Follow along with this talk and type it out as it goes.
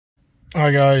Hi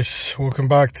guys, welcome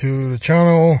back to the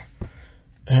channel.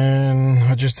 And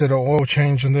I just did an oil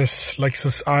change on this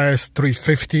Lexus IS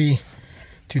 350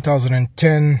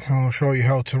 2010. I'll show you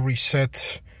how to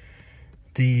reset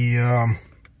the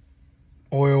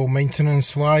oil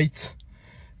maintenance light.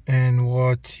 And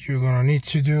what you're gonna need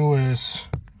to do is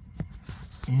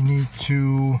you need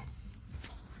to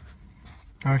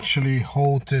actually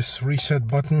hold this reset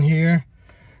button here,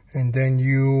 and then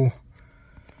you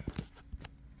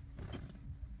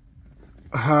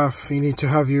need to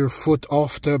have your foot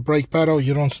off the brake pedal.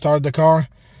 You don't start the car,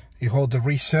 you hold the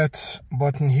reset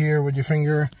button here with your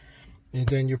finger, and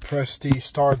then you press the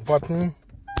start button,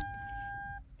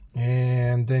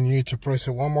 and then you need to press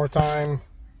it one more time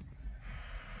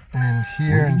and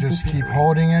here, and just keep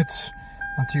holding it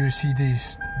until you see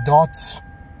these dots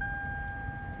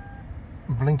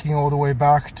blinking all the way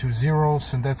back to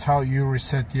zeros, and that's how you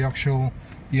reset the actual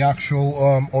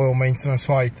oil maintenance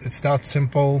light. It's that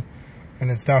simple and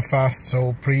it's that fast,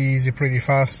 so pretty easy, pretty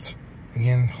fast.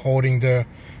 Again, holding the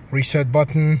reset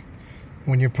button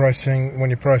when you press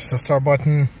the start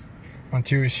button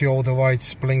until you see all the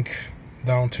lights blink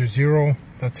down to zero.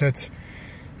 That's it.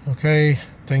 Okay,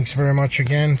 thanks very much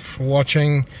again for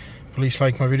watching. Please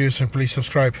like my videos and please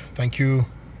subscribe. Thank you.